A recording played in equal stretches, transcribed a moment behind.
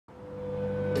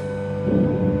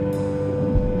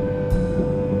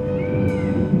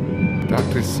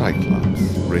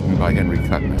DR.CYCLOPS, written by Henry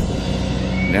Kuttner,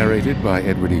 narrated by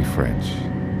E.French.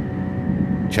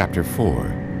 Chapter 4.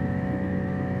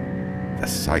 The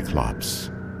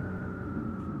Cyclops.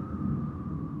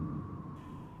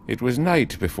 It was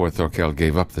night before Thorkel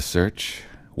gave up the search.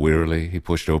 Wearily, he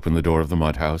pushed open the door of the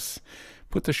mud house,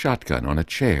 put the shotgun on a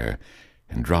chair,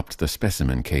 and dropped the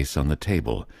specimen case on the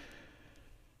table.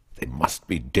 "They must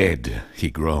be dead,"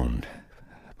 he groaned.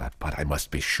 But I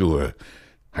must be sure.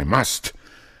 I must."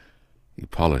 He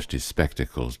polished his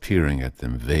spectacles, peering at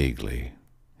them vaguely.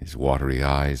 His watery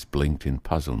eyes blinked in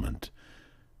puzzlement.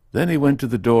 Then he went to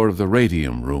the door of the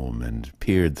radium room and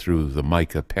peered through the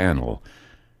mica panel.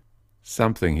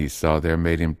 Something he saw there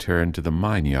made him turn to the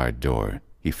mine-yard door.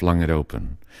 He flung it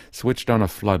open, switched on a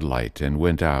floodlight, and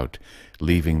went out,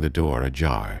 leaving the door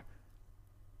ajar.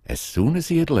 As soon as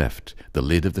he had left, the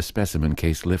lid of the specimen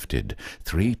case lifted.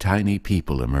 3 tiny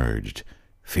people emerged.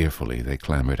 Fearfully they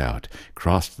clambered out,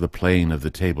 crossed the plane of the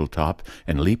tabletop,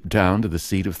 and leaped down to the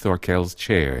seat of Thorkel's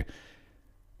chair.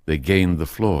 They gained the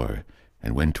floor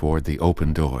and went toward the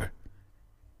open door.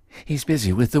 "He's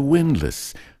busy with the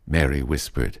windlass," Mary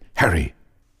whispered. "Hurry!"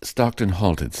 Stockton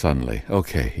halted suddenly.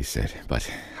 "Okay," he said, "but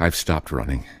I've stopped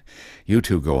running. You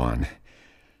two go on.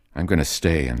 I'm going to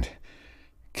stay and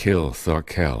kill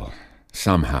Thorkel.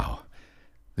 Somehow."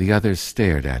 The others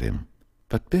stared at him.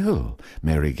 "But Bill,"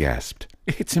 Mary gasped,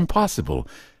 "it's impossible.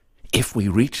 If we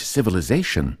reach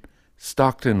civilization—"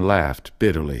 Stockton laughed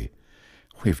bitterly.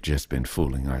 "We've just been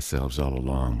fooling ourselves all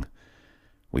along.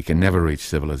 We can never reach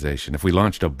civilization. If we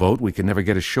launched a boat, we could never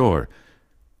get ashore.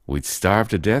 We'd starve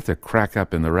to death or crack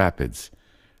up in the rapids.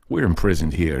 We're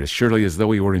imprisoned here as surely as though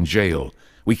we were in jail.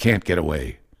 We can't get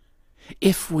away."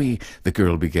 "If we—" the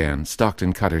girl began.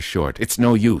 Stockton cut her short. "It's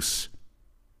no use.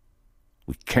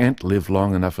 We can't live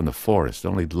long enough in the forest.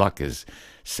 Only luck has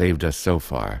saved us so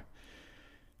far.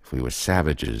 If we were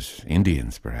savages,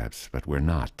 Indians perhaps, but we're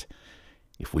not.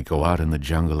 If we go out in the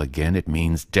jungle again, it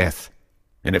means death."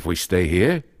 "And if we stay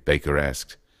here?" Baker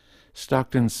asked.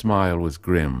 Stockton's smile was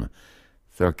grim.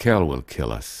 "Thorkel will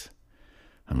kill us,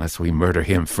 unless we murder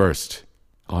him first."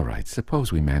 "All right,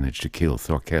 suppose we manage to kill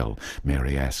Thorkel,"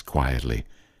 Mary asked quietly.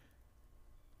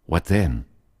 "What then?"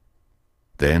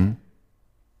 "Then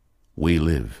we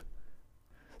live."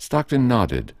 Stockton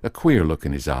nodded, a queer look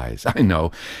in his eyes. "I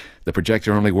know. The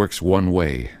projector only works one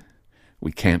way.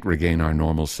 We can't regain our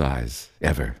normal size,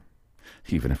 ever,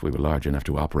 even if we were large enough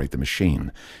to operate the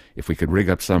machine. If we could rig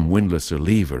up some windlass or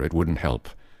lever, it wouldn't help.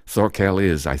 Thorkel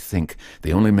is, I think,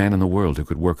 the only man in the world who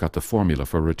could work out the formula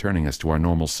for returning us to our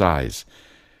normal size.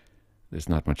 There's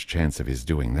not much chance of his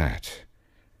doing that."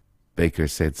 Baker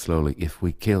said slowly, "If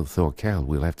we kill Thorkel,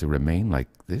 we'll have to remain like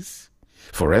this?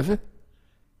 Forever?"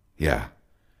 "Yeah.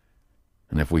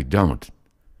 And if we don't,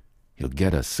 he'll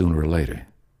get us sooner or later."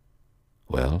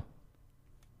 "Well?"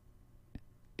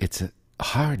 "It's a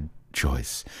hard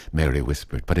choice," Mary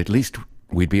whispered, "but at least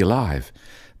we'd be alive."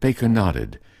 Baker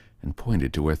nodded and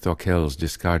pointed to where Thorkel's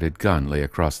discarded gun lay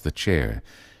across the chair.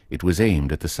 It was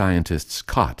aimed at the scientist's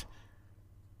cot.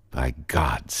 "By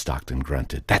God," Stockton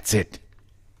grunted, "that's it."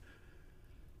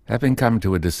 Having come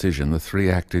to a decision, the 3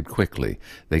 acted quickly.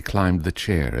 They climbed the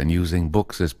chair and, using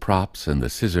books as props and the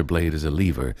scissor blade as a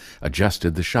lever,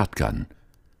 adjusted the shotgun.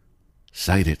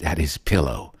 "Sight it at his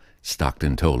pillow,"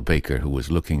 Stockton told Baker, who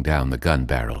was looking down the gun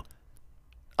barrel.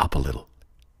 "Up a little.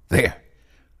 There.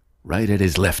 Right at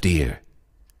his left ear."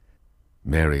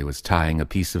 Mary was tying a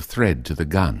piece of thread to the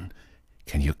gun.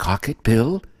 "Can you cock it,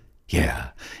 Bill?"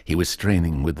 "Yeah." He was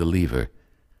straining with the lever.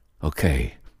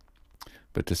 "Okay."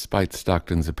 But despite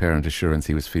Stockton's apparent assurance,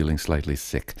 he was feeling slightly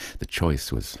sick. The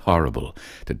choice was horrible: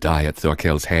 to die at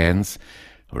Thorkel's hands,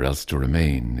 or else to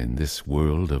remain in this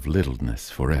world of littleness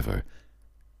forever.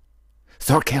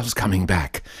 "Thorkel's coming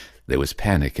back!" There was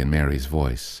panic in Mary's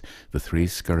voice. The 3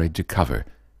 scurried to cover.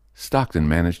 Stockton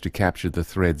managed to capture the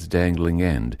thread's dangling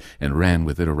end and ran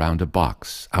with it around a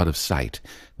box, out of sight.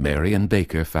 Mary and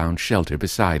Baker found shelter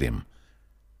beside him.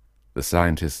 The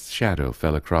scientist's shadow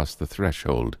fell across the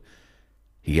threshold.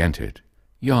 He entered,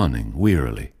 yawning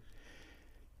wearily.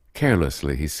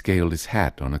 Carelessly he scaled his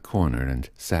hat on a corner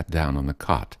and sat down on the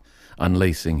cot,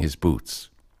 unlacing his boots.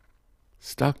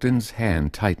 Stockton's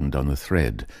hand tightened on the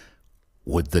thread.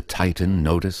 Would the Titan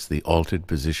notice the altered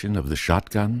position of the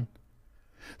shotgun?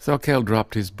 Thorkel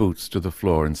dropped his boots to the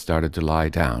floor and started to lie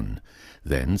down.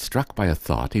 Then, struck by a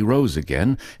thought, he rose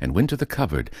again and went to the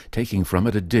cupboard, taking from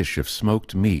it a dish of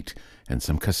smoked meat and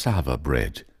some cassava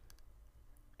bread.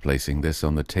 Placing this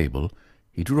on the table,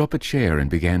 he drew up a chair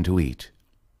and began to eat.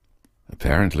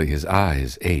 Apparently his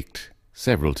eyes ached.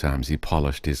 Several times he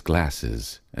polished his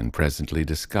glasses, and presently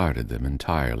discarded them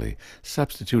entirely,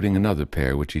 substituting another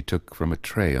pair which he took from a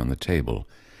tray on the table.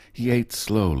 He ate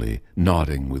slowly,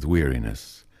 nodding with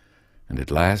weariness, and at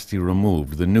last he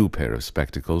removed the new pair of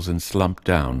spectacles and slumped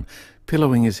down,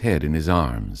 pillowing his head in his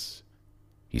arms.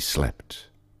 He slept.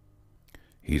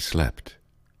 He slept.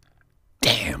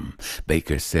 "Damn,"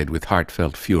 Baker said with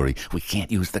heartfelt fury. "We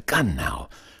can't use the gun now.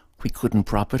 We couldn't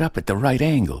prop it up at the right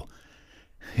angle.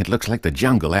 It looks like the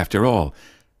jungle after all.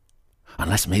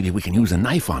 Unless maybe we can use a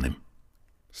knife on him."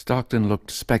 Stockton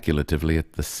looked speculatively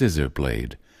at the scissor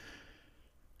blade.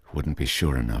 "Wouldn't be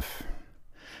sure enough.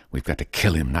 We've got to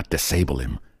kill him, not disable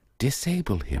him."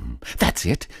 "Disable him. That's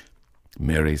it,"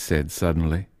 Mary said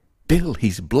suddenly. "Bill,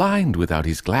 he's blind without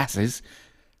his glasses."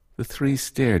 The three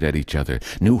stared at each other,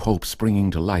 new hope springing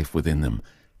to life within them.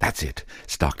 "That's it,"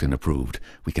 Stockton approved.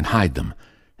 "We can hide them,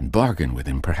 and bargain with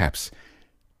him, perhaps."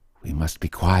 "We must be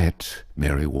quiet,"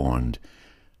 Mary warned.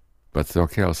 But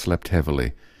Thorkel slept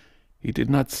heavily. He did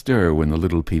not stir when the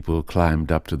little people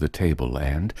climbed up to the table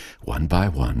and, one by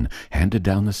one, handed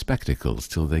down the spectacles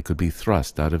till they could be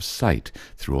thrust out of sight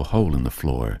through a hole in the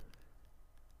floor.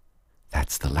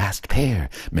 "That's the last pair,"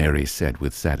 Mary said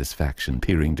with satisfaction,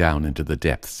 peering down into the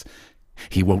depths.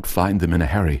 "He won't find them in a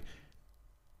hurry."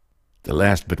 "The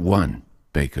last but one,"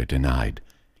 Baker denied.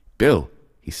 "Bill,"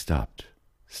 he stopped.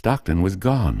 Stockton was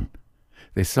gone.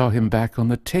 They saw him back on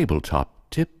the tabletop,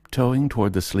 tiptoeing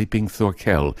toward the sleeping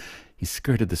Thorkel. He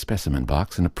skirted the specimen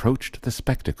box and approached the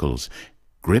spectacles,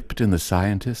 gripped in the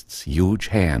scientist's huge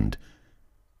hand.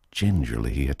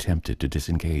 Gingerly he attempted to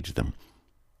disengage them.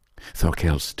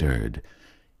 Thorkel stirred.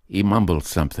 He mumbled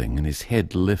something, and his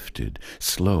head lifted,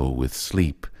 slow with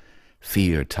sleep.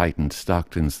 Fear tightened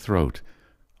Stockton's throat.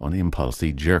 On impulse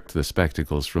he jerked the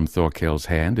spectacles from Thorkel's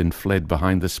hand and fled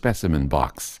behind the specimen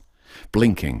box.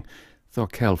 Blinking,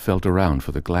 Thorkel felt around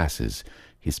for the glasses.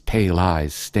 His pale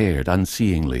eyes stared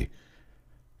unseeingly.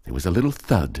 There was a little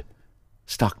thud.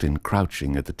 Stockton,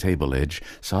 crouching at the table edge,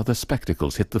 saw the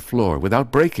spectacles hit the floor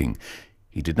without breaking.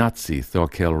 He did not see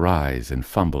Thorkel rise and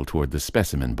fumble toward the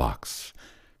specimen box.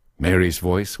 Mary's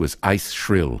voice was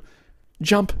ice-shrill.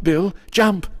 "Jump, Bill,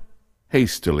 jump!"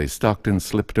 Hastily, Stockton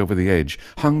slipped over the edge,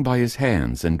 hung by his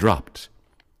hands, and dropped.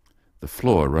 The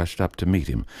floor rushed up to meet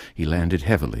him. He landed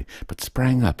heavily, but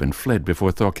sprang up and fled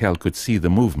before Thorkel could see the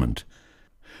movement.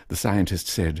 The scientist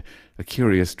said, a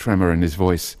curious tremor in his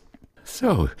voice,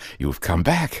 "So, you've come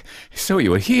back. So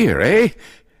you are here, eh?"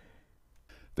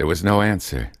 There was no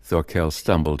answer. Thorkel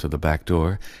stumbled to the back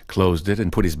door, closed it,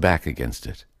 and put his back against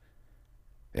it.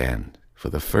 And, for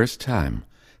the first time,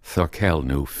 Thorkel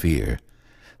knew fear.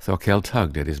 Thorkel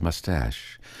tugged at his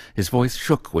mustache. His voice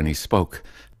shook when he spoke.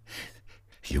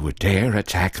 "You would dare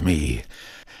attack me?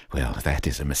 Well, that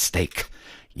is a mistake.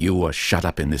 You are shut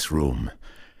up in this room,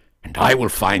 and I will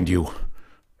find you."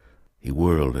 He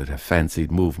whirled at a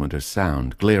fancied movement or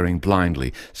sound, glaring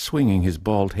blindly, swinging his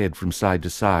bald head from side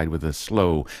to side with a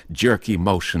slow, jerky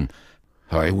motion.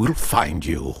 "I will find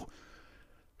you."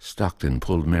 Stockton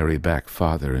pulled Mary back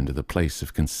farther into the place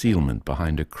of concealment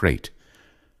behind a crate.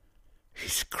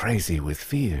 "He's crazy with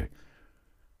fear."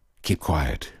 "Keep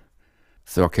quiet."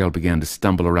 Thorkel began to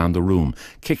stumble around the room,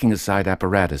 kicking aside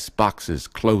apparatus, boxes,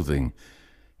 clothing.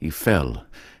 He fell,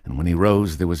 and when he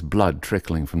rose there was blood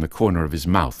trickling from the corner of his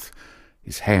mouth.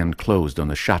 His hand closed on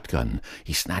the shotgun.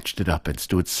 He snatched it up and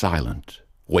stood silent,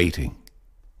 waiting.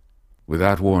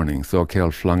 Without warning,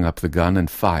 Thorkel flung up the gun and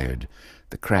fired.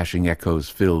 The crashing echoes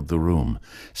filled the room.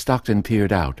 Stockton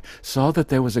peered out, saw that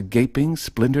there was a gaping,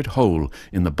 splintered hole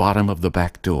in the bottom of the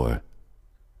back door.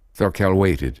 Thorkel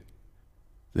waited.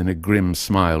 Then a grim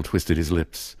smile twisted his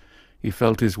lips. He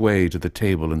felt his way to the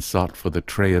table and sought for the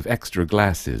tray of extra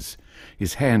glasses.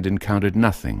 His hand encountered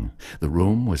nothing. The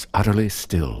room was utterly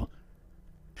still.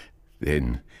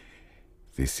 "Then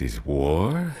this is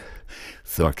war?"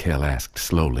 Thorkel asked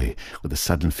slowly. With a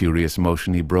sudden furious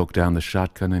motion he broke down the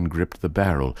shotgun and gripped the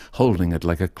barrel, holding it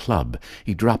like a club.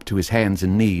 He dropped to his hands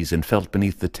and knees and felt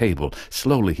beneath the table.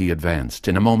 Slowly he advanced.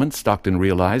 In a moment Stockton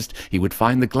realized he would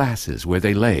find the glasses where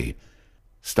they lay.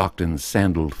 Stockton's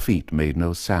sandaled feet made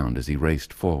no sound as he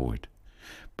raced forward.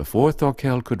 Before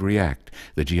Thorkel could react,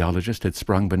 the geologist had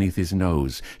sprung beneath his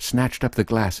nose, snatched up the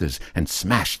glasses, and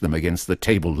smashed them against the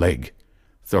table leg.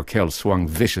 Thorkel swung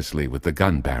viciously with the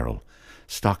gun barrel.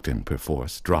 Stockton,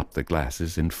 perforce, dropped the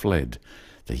glasses and fled.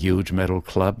 The huge metal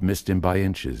club missed him by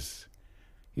inches.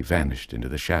 He vanished into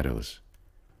the shadows.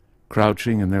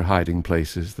 Crouching in their hiding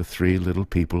places, the three little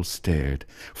people stared,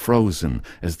 frozen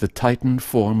as the tightened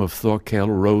form of Thorkel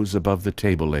rose above the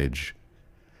table edge.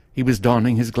 He was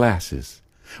donning his glasses.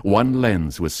 One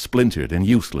lens was splintered and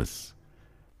useless.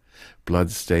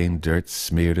 Blood-stained,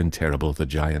 dirt-smeared and terrible, the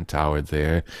giant towered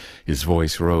there. His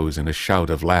voice rose in a shout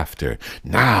of laughter.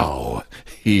 "Now,"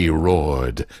 he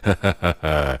roared,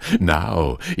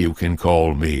 "now you can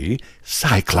call me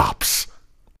Cyclops."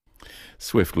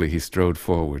 Swiftly he strode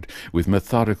forward. With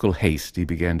methodical haste he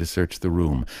began to search the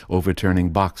room,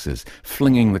 overturning boxes,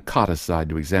 flinging the cot aside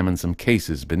to examine some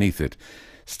cases beneath it.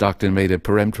 Stockton made a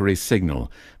peremptory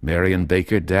signal. Mary and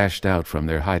Baker dashed out from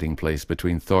their hiding place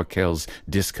between Thorkell's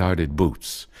discarded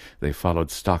boots. They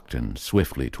followed Stockton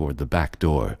swiftly toward the back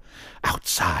door.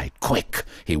 "Outside, quick!"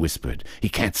 he whispered. "He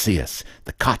can't see us.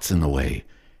 The cot's in the way."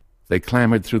 They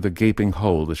clambered through the gaping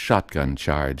hole the shotgun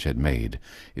charge had made.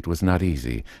 It was not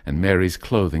easy, and Mary's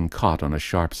clothing caught on a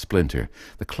sharp splinter.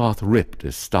 The cloth ripped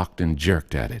as Stockton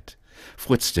jerked at it.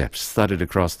 Footsteps thudded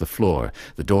across the floor.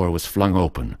 The door was flung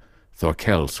open.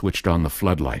 Thorkell switched on the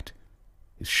floodlight.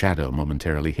 His shadow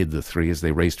momentarily hid the three as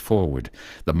they raced forward.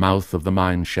 The mouth of the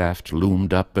mine shaft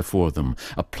loomed up before them.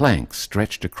 A plank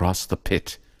stretched across the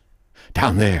pit.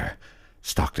 "Down there!"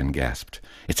 Stockton gasped.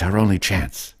 "It's our only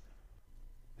chance."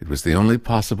 It was the only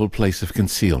possible place of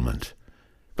concealment.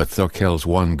 But Thorkell's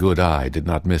one good eye did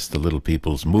not miss the little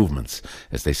people's movements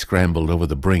as they scrambled over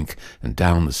the brink and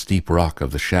down the steep rock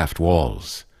of the shaft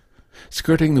walls.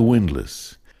 Skirting the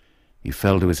windlass, he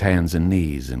fell to his hands and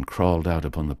knees and crawled out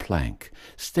upon the plank,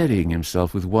 steadying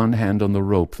himself with one hand on the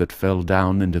rope that fell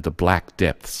down into the black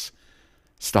depths.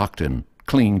 Stockton,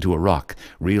 clinging to a rock,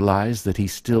 realized that he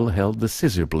still held the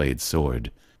scissor-blade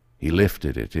sword. He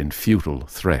lifted it in futile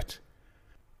threat.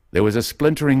 There was a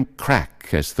splintering crack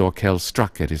as Thorkell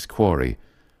struck at his quarry.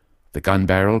 The gun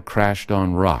barrel crashed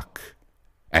on rock,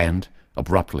 and,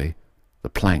 abruptly, the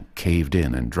plank caved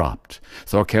in and dropped.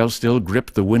 Thorkell still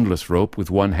gripped the windlass rope with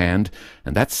one hand,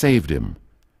 and that saved him.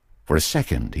 For a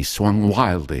second he swung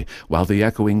wildly, while the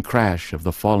echoing crash of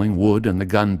the falling wood and the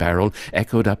gun barrel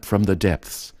echoed up from the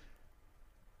depths.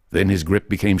 Then his grip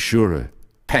became surer.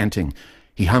 Panting,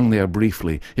 he hung there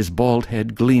briefly, his bald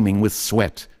head gleaming with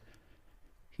sweat.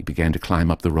 He began to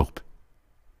climb up the rope.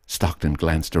 Stockton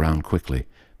glanced around quickly.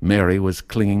 Mary was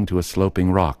clinging to a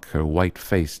sloping rock, her white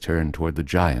face turned toward the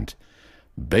giant.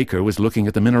 Baker was looking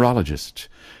at the mineralogist,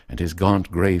 and his gaunt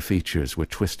gray features were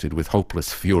twisted with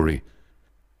hopeless fury.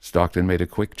 Stockton made a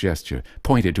quick gesture,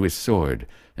 pointed to his sword,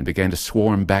 and began to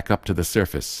swarm back up to the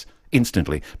surface.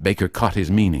 Instantly, Baker caught his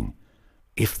meaning.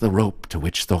 If the rope to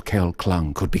which Thorkell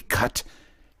clung could be cut...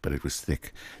 But it was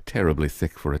thick, terribly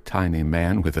thick for a tiny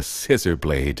man with a scissor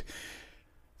blade.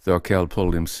 Thorkell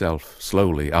pulled himself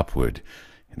slowly upward.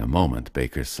 In a moment,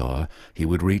 Baker saw, he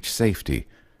would reach safety.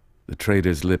 The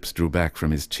trader's lips drew back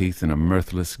from his teeth in a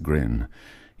mirthless grin.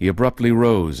 He abruptly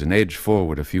rose and edged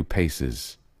forward a few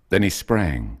paces. Then he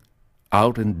sprang.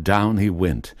 Out and down he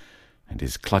went, and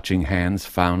his clutching hands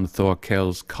found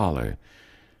Thorkell's collar.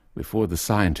 Before the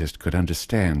scientist could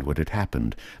understand what had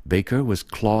happened, Baker was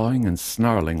clawing and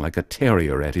snarling like a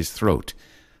terrier at his throat.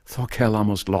 Thorkell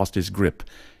almost lost his grip.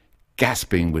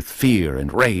 Gasping with fear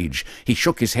and rage, he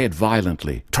shook his head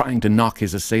violently, trying to knock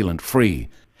his assailant free.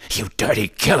 "You dirty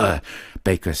killer!"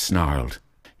 Baker snarled.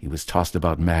 He was tossed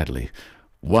about madly,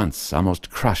 once almost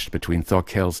crushed between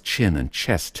Thorkell's chin and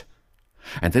chest.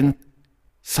 And then,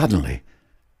 suddenly,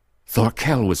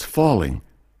 Thorkell was falling.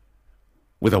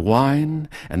 With a whine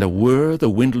and a whir, the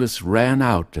windlass ran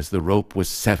out as the rope was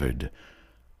severed.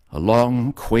 A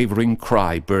long, quavering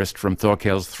cry burst from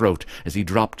Thorkell's throat as he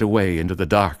dropped away into the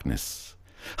darkness.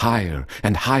 Higher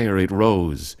and higher it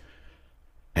rose,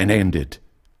 and ended.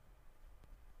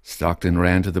 Stockton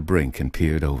ran to the brink and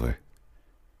peered over.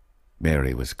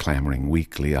 Mary was clambering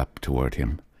weakly up toward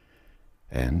him,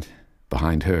 and,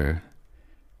 behind her,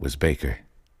 was Baker.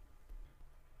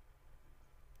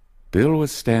 Bill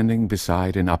was standing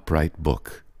beside an upright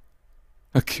book,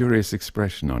 a curious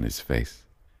expression on his face.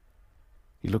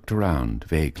 He looked around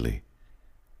vaguely.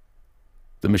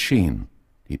 "The machine,"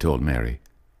 he told Mary.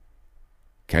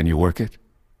 "Can you work it?"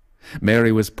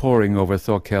 Mary was poring over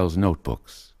Thorkell's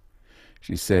notebooks.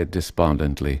 She said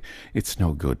despondently, "It's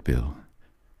no good, Bill.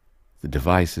 The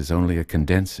device is only a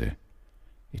condenser.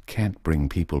 It can't bring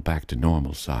people back to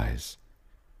normal size.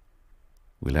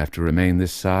 We'll have to remain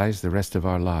this size the rest of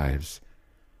our lives.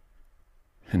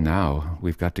 And now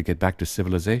we've got to get back to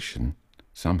civilization,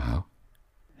 somehow."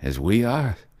 "As we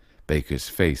are?" Baker's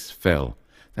face fell.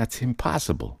 "That's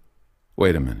impossible."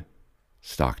 "Wait a minute,"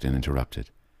 Stockton interrupted.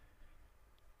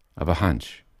 "I've a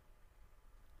hunch.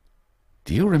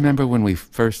 Do you remember when we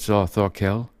first saw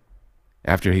Thorkell?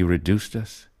 After he reduced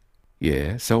us?"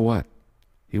 "Yeah, so what?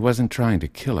 He wasn't trying to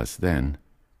kill us then.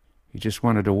 He just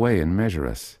wanted to weigh and measure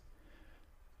us.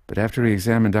 But after he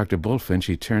examined Dr. Bullfinch,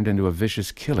 he turned into a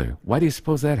vicious killer. Why do you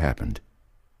suppose that happened?"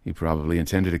 He probably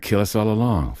intended to kill us all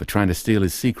along for trying to steal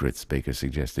his secrets, Baker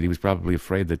suggested. He was probably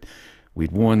afraid that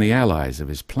we'd warn the Allies of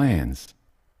his plans.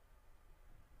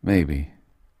 Maybe.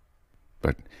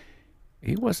 But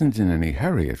he wasn't in any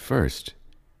hurry at first.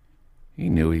 He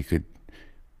knew he could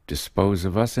dispose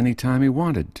of us any time he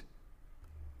wanted.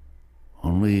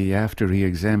 Only after he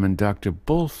examined Dr.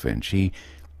 Bullfinch, he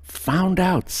found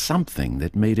out something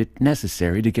that made it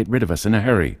necessary to get rid of us in a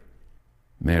hurry.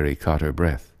 Mary caught her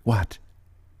breath. What?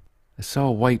 I saw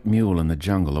a white mule in the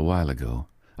jungle a while ago.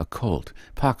 A colt.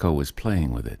 Paco was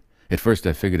playing with it. At first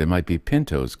I figured it might be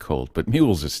Pinto's colt, but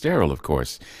mules are sterile, of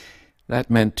course. That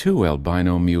meant 2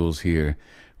 albino mules here,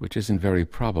 which isn't very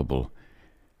probable.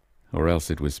 Or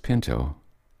else it was Pinto.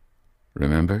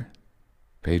 Remember?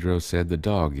 Pedro said the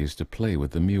dog used to play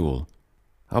with the mule.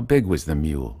 How big was the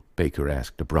mule? Baker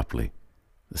asked abruptly.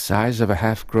 The size of a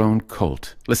half-grown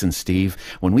colt. Listen, Steve,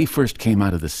 when we first came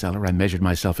out of the cellar, I measured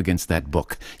myself against that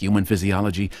book, Human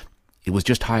Physiology. It was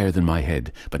just higher than my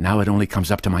head, but now it only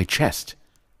comes up to my chest.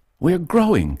 We're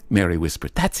growing, Mary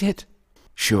whispered. That's it.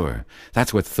 Sure,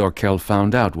 that's what Thorkel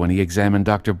found out when he examined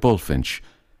Dr. Bullfinch,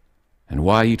 and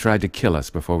why he tried to kill us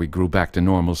before we grew back to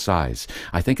normal size.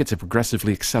 I think it's a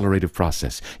progressively accelerated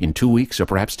process. In 2 weeks, or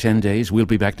perhaps 10 days, we'll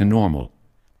be back to normal.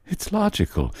 It's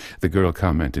logical, the girl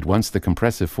commented. Once the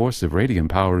compressive force of radium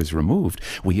power is removed,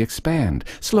 we expand,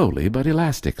 slowly but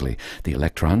elastically. The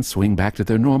electrons swing back to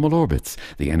their normal orbits.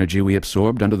 The energy we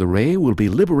absorbed under the ray will be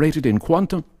liberated in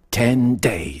quantum... 10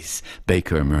 days,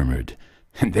 Baker murmured.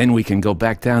 And then we can go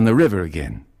back down the river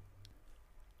again.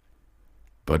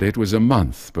 But it was a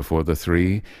month before the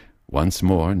three, once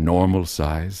more normal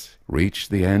size, reached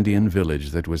the Andean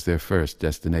village that was their first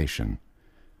destination.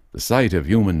 The sight of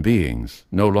human beings,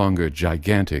 no longer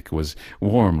gigantic, was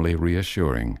warmly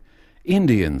reassuring.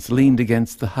 Indians leaned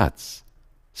against the huts,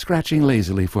 scratching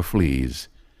lazily for fleas.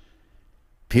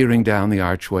 Peering down the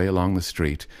archway along the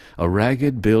street, a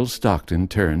ragged Bill Stockton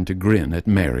turned to grin at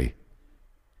Mary.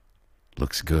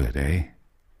 Looks good, eh?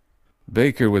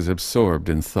 Baker was absorbed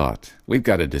in thought. We've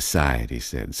got to decide, he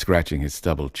said, scratching his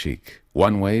stubbled cheek.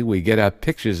 One way, we get our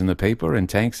pictures in the paper and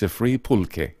tanks of free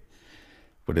pulque.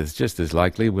 But it's just as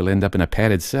likely we'll end up in a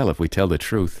padded cell if we tell the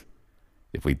truth.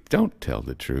 If we don't tell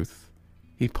the truth...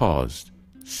 He paused,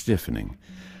 stiffening.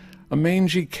 A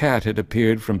mangy cat had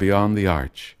appeared from beyond the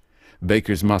arch.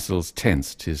 Baker's muscles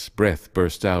tensed, his breath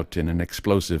burst out in an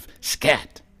explosive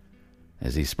scat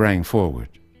as he sprang forward.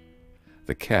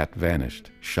 The cat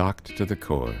vanished, shocked to the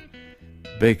core.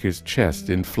 Baker's chest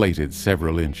inflated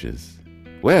several inches.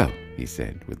 Well, he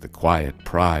said, with the quiet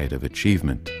pride of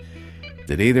achievement,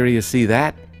 did either of you see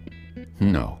that?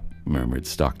 No, murmured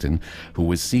Stockton, who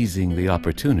was seizing the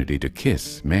opportunity to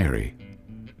kiss Mary.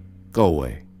 Go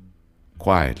away,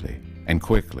 quietly and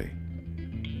quickly.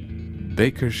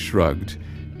 Baker shrugged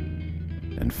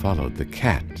and followed the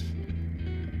cat,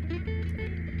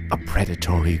 a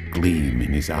predatory gleam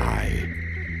in his eye.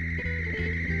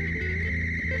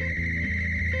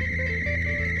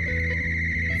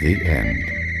 The end.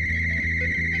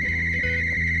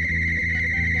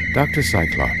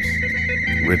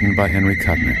 DR.CYCLOPS, written by Henry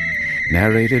Kuttner,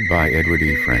 narrated by Edward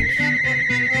E.French.